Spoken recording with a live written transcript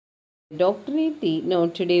Dr. Niti. Now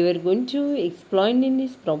today we are going to explain in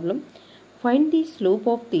this problem, find the slope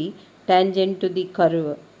of the tangent to the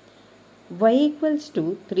curve y equals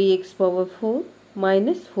to 3x power 4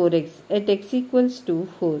 minus 4x at x equals to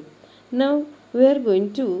 4. Now we are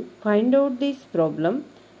going to find out this problem,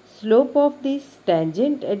 slope of this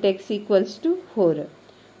tangent at x equals to 4.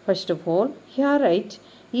 First of all, here write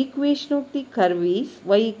equation of the curve is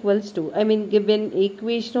y equals to, given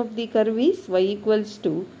equation of the curve is y equals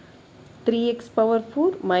to 3x power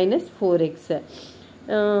 4 minus 4x.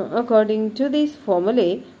 According to this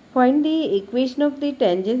formula, find the equation of the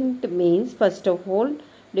tangent means first of all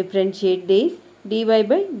differentiate this dy by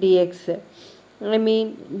dx.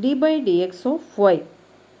 D by dx of y.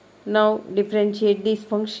 Now differentiate this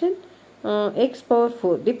function x power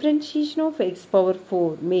 4. Differentiation of x power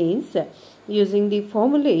 4 means using the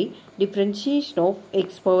formula differentiation of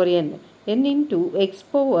x power n into x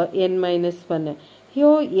power n minus 1.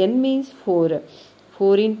 Here n means 4.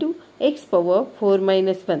 4 into x power 4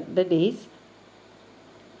 minus 1, that is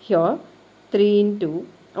here 3 into,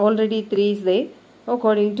 already 3 is there.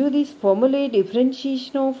 According to this formula,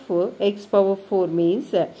 differentiation of x power 4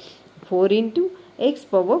 means 4 into x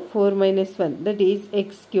power 4 minus 1, that is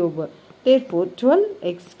x cube. Therefore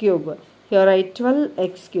 12x cube. Here write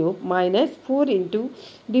 12x cube minus 4 into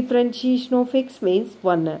differentiation of x means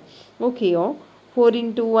 1. Okay, 4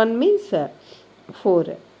 into 1 means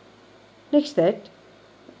 4. Next that,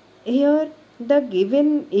 here the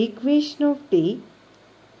given equation of the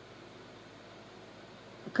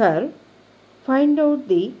curve, find out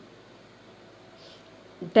the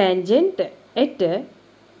tangent at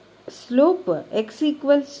slope x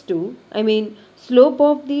equals to, slope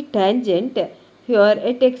of the tangent here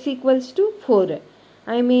at x equals to 4.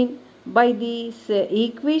 By this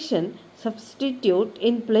equation substitute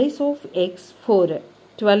in place of x 4.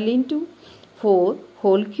 12 into 4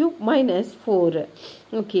 whole cube minus 4.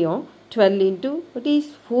 Okay, 12 into, it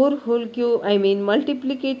is 4 whole cube,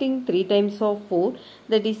 multiplicating 3 times of 4,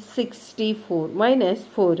 that is 64 minus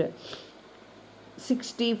 4.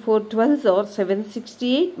 64 12s or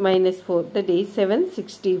 768 minus 4, that is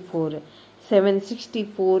 764.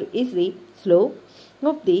 764 is the slope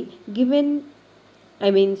of the given,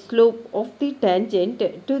 slope of the tangent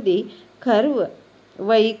to the curve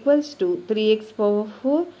y equals to 3x power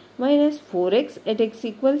 4 minus 4x at x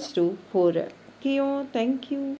equals to 4. Okay, thank you.